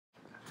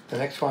The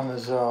next one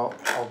is I'll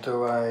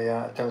do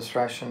a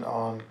demonstration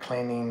on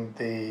cleaning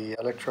the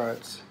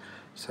electrodes.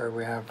 So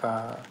we have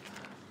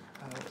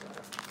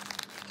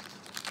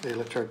the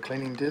electrode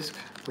cleaning disc,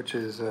 which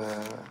is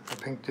a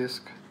pink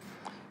disc,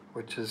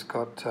 which has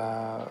got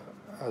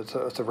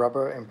it's a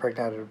rubber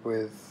impregnated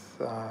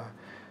with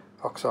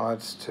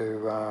oxides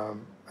to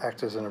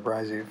act as an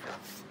abrasive.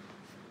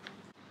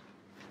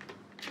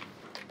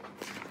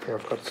 Here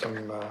I've got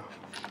some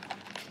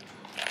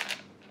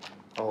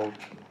old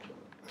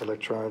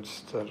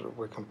electrodes that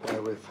we can play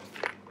with.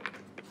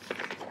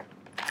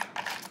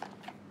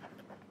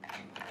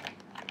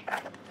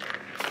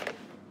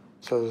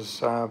 So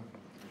there's a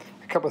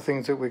couple of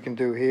things that we can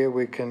do here.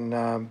 We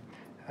can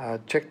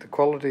check the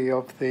quality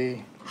of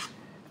the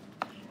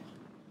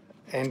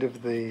end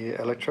of the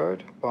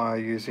electrode by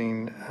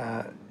using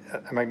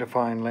a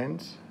magnifying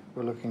lens.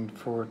 We're looking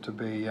for it to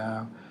be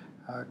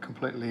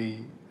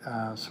completely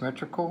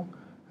symmetrical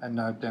and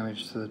no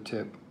damage to the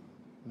tip,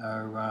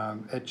 no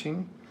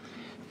etching.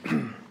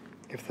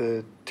 If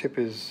the tip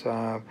is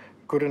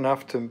good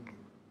enough to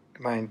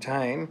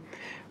maintain,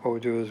 what we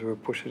do is we'll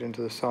push it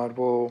into the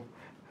sidewall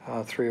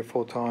 3 or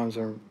 4 times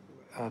and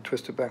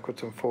twist it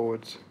backwards and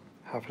forwards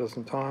half a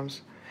dozen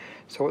times.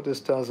 So what this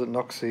does, it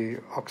knocks the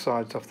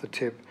oxides off the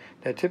tip.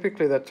 Now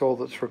typically that's all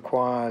that's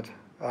required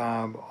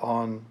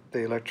on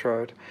the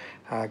electrode.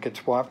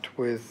 Gets wiped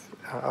with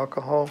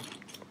alcohol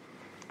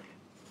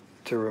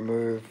to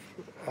remove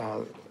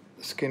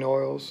skin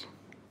oils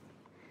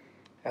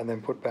and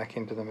then put back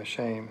into the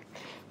machine.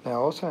 Now I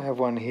also have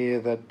one here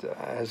that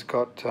has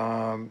got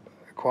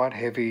quite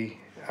heavy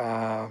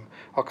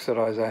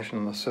oxidization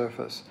on the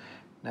surface.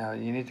 Now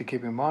you need to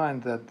keep in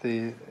mind that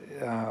the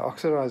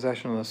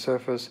oxidization on the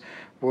surface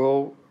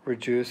will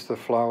reduce the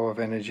flow of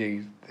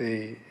energy.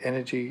 The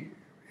energy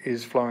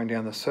is flowing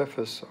down the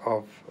surface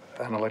of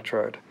an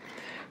electrode.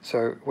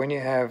 So when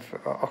you have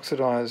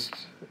oxidized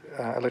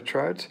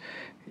electrodes,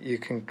 you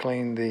can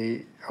clean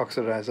the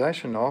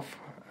oxidization off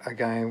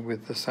again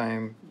with the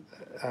same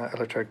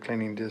electrode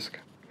cleaning disc.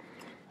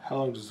 How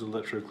long does the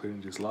electrode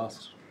cleaning disc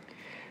last?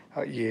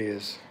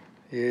 Years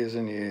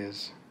and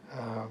years.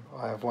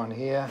 I have one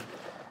here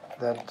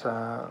that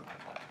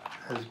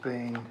has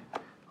been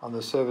on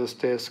the service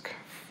desk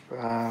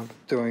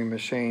doing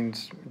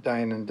machines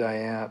day in and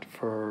day out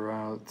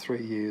for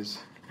 3 years.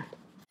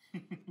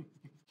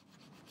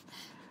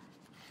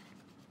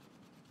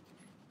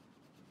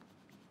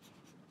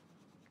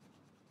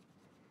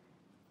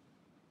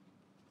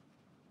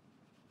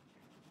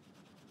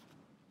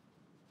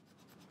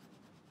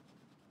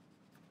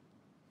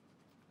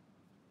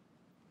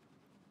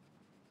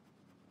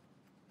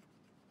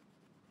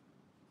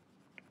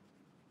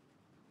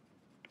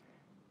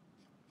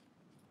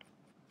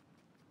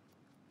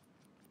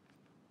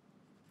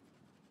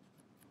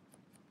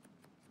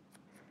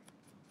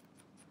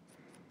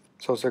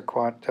 It's also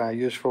quite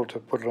useful to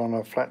put it on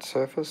a flat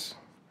surface.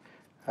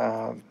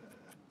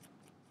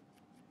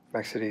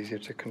 Makes it easier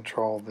to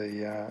control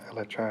the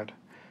electrode.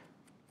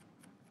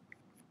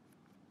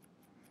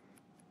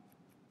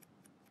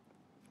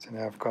 So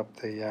now I've got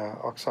the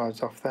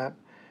oxides off that.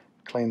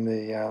 Clean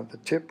the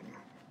tip.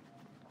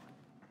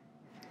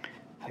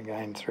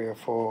 Again, 3 or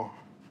 4.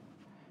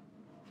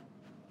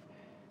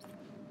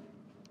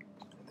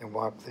 Then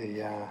wipe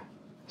the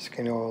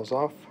skin oils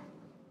off.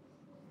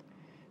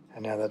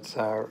 And now that's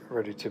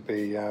ready to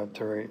be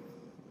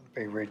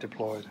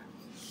redeployed.